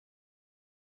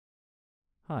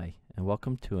Hi, and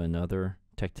welcome to another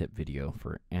tech tip video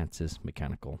for Ansys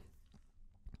Mechanical.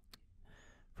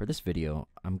 For this video,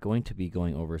 I'm going to be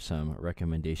going over some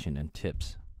recommendation and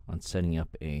tips on setting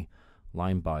up a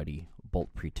line body bolt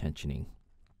pretensioning.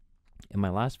 In my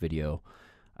last video,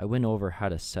 I went over how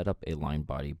to set up a line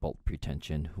body bolt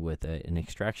pretension with an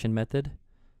extraction method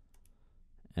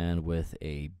and with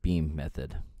a beam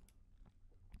method.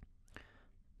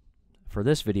 For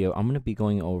this video, I'm going to be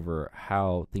going over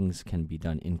how things can be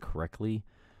done incorrectly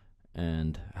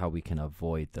and how we can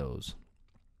avoid those.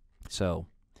 So,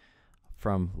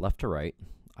 from left to right,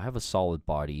 I have a solid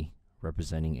body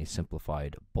representing a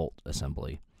simplified bolt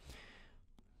assembly.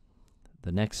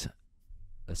 The next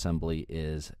assembly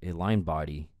is a line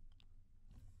body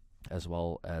as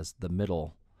well as the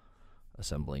middle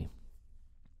assembly.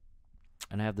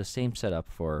 And I have the same setup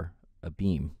for a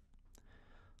beam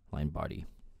line body.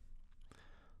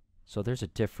 So there's a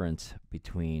difference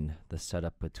between the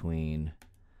setup between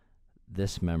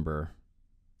this member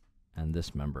and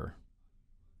this member.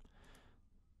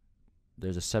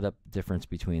 There's a setup difference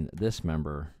between this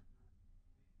member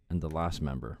and the last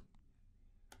member.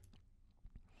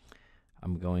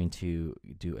 I'm going to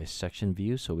do a section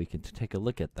view so we can take a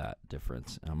look at that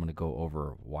difference. I'm going to go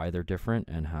over why they're different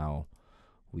and how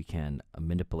we can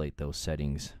manipulate those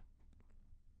settings.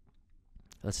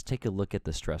 Let's take a look at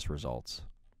the stress results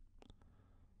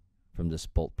from this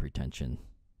bolt pretension.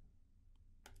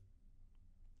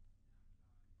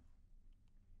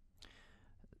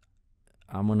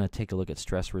 I'm going to take a look at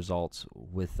stress results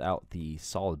without the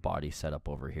solid body setup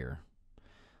over here.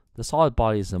 The solid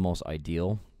body is the most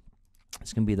ideal.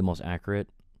 It's going to be the most accurate.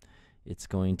 It's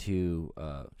going to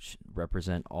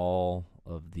represent all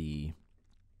of the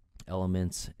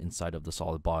elements inside of the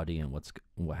solid body and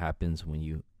what happens when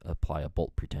you apply a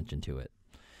bolt pretension to it.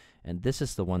 And this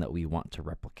is the one that we want to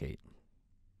replicate.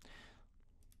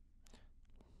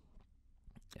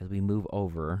 As we move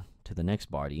over to the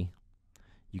next body,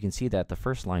 you can see that the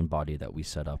first line body that we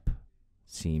set up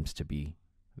seems to be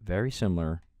very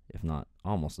similar, if not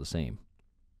almost the same,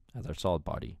 as our solid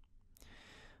body.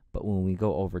 But when we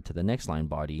go over to the next line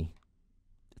body,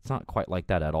 it's not quite like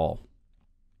that at all.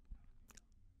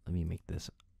 Let me make this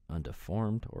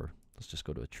undeformed, or let's just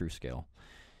go to a true scale.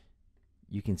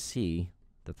 You can see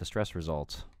that the stress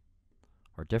results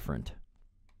are different.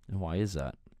 And why is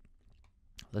that?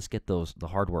 Let's get the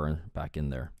hardware back in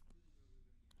there.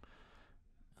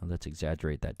 Now let's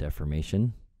exaggerate that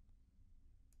deformation.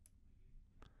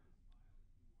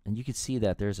 And you can see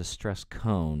that there's a stress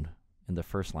cone in the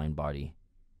first line body.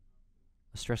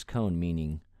 A stress cone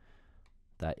meaning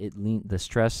that the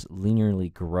stress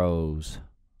linearly grows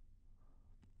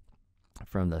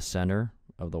from the center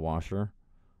of the washer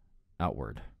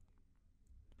outward.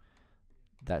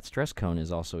 That stress cone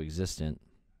is also existent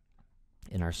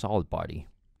in our solid body.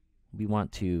 We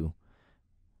want to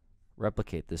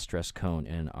replicate this stress cone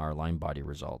in our line body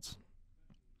results.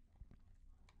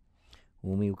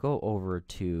 When we go over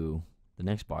to the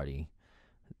next body,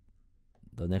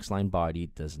 the next line body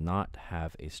does not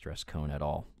have a stress cone at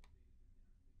all.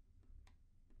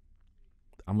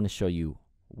 I'm going to show you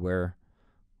where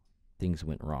things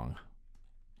went wrong.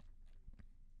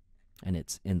 And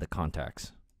it's in the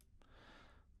contacts.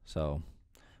 So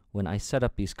when I set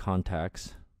up these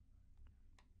contacts,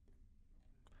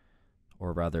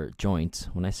 or rather joints,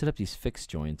 when I set up these fixed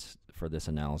joints for this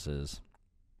analysis,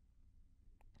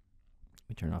 let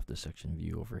me turn off the section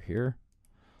view over here.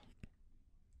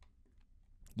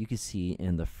 You can see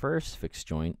in the first fixed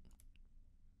joint,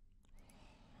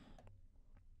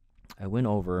 I went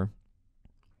over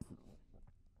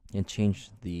and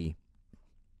changed the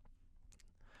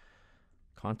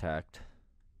contact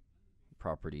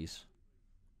properties,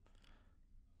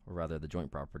 or rather the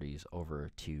joint properties, over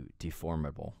to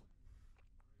deformable.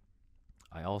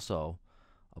 I also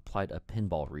applied a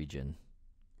pinball region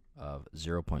of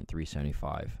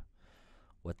 0.375.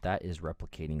 What that is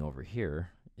replicating over here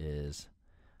is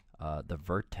the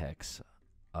vertex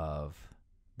of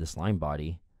this line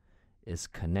body is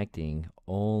connecting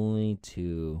only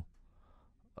to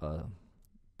a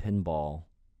pinball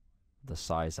the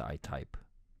size I type.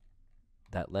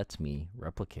 That lets me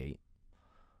replicate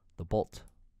the bolt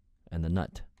and the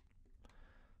nut.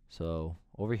 So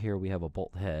over here we have a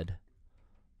bolt head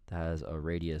that has a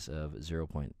radius of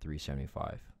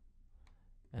 0.375,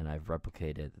 and I've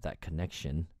replicated that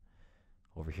connection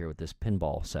over here with this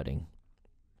pinball setting.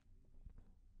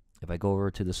 If I go over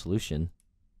to the solution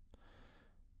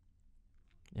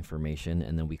information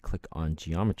and then we click on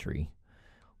geometry,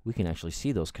 we can actually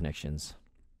see those connections.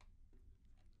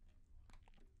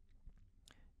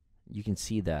 You can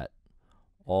see that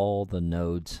all the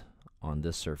nodes on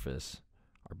this surface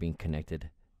are being connected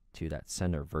to that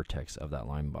center vertex of that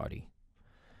line body.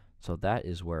 So that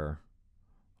is where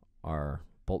our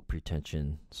bolt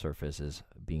pretension surface is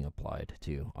being applied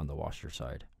to on the washer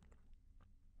side.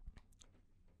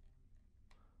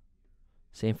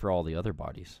 Same for all the other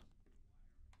bodies.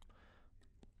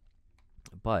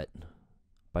 But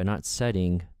by not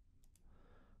setting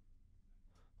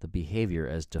the behavior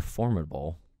as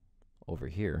deformable over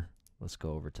here, let's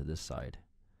go over to this side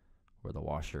where the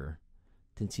washer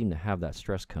didn't seem to have that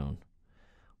stress cone.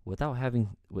 With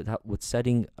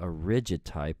setting a rigid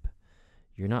type,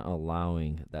 you're not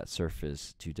allowing that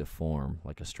surface to deform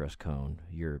like a stress cone.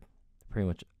 You're pretty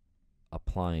much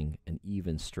applying an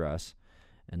even stress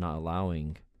and not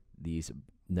allowing these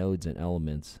nodes and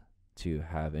elements to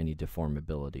have any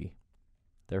deformability.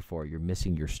 Therefore, you're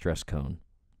missing your stress cone.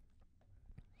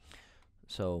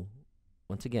 So,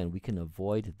 once again, we can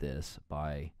avoid this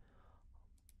by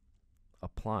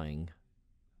applying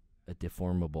a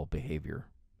deformable behavior,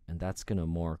 and that's going to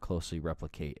more closely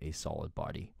replicate a solid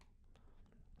body.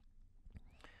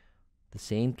 The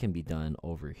same can be done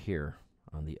over here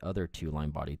on the other two line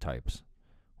body types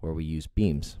where we use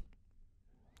beams.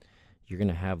 You're going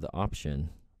to have the option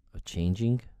of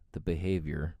changing the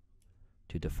behavior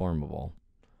to deformable.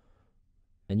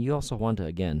 And you also want to,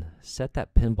 again, set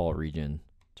that pinball region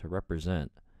to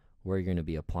represent where you're going to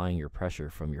be applying your pressure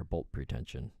from your bolt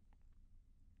pretension.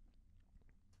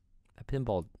 That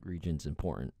pinball region is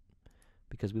important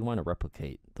because we want to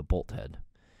replicate the bolt head.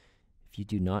 If you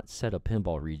do not set a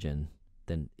pinball region,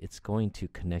 then it's going to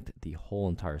connect the whole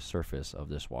entire surface of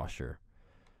this washer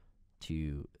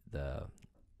to the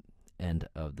end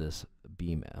of this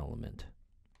beam element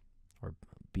or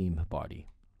beam body.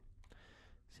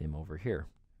 Same over here.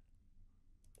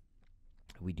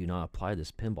 We do not apply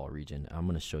this pinball region. I'm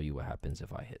going to show you what happens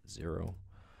if I hit 0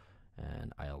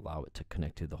 and I allow it to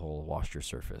connect to the whole washer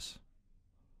surface.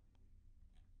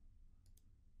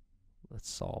 Let's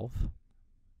solve.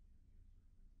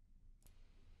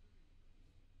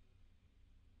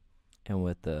 And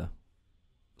with the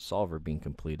solver being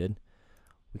completed,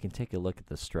 we can take a look at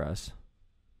the stress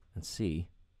and see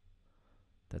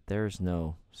that there's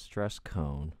no stress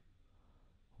cone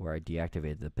where I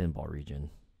deactivated the pinball region.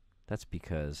 That's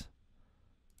because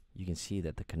you can see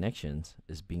that the connections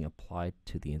is being applied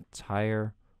to the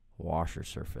entire washer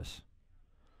surface.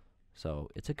 So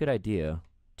it's a good idea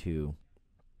to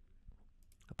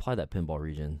apply that pinball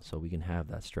region so we can have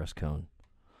that stress cone.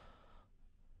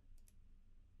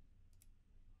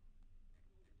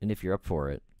 And if you're up for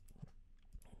it,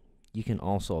 you can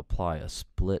also apply a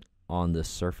split on this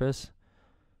surface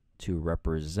to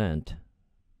represent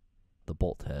the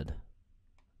bolt head,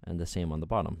 and the same on the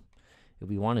bottom. If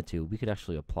we wanted to, we could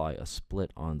actually apply a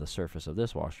split on the surface of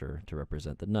this washer to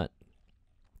represent the nut.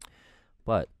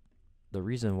 But the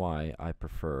reason why I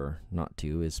prefer not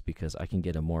to is because I can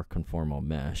get a more conformal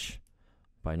mesh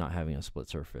by not having a split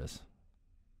surface.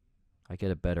 I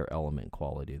get a better element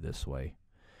quality this way.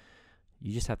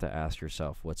 You just have to ask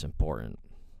yourself what's important.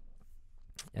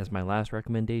 As my last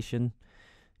recommendation,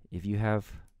 if you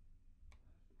have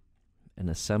an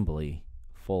assembly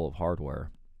full of hardware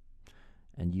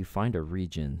and you find a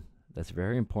region that's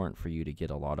very important for you to get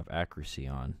a lot of accuracy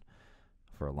on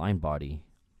for a line body,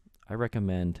 I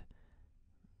recommend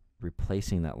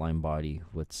replacing that line body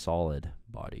with solid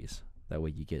bodies. That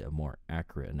way you get a more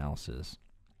accurate analysis.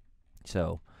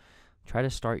 So try to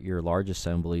start your large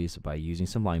assemblies by using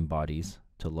some line bodies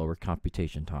to lower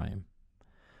computation time.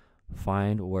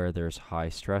 Find where there's high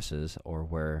stresses or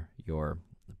where your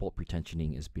bolt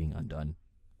pretensioning is being undone,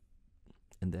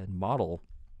 and then model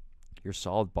your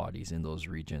solid bodies in those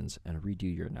regions and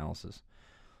redo your analysis.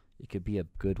 It could be a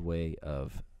good way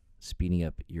of speeding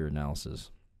up your analysis.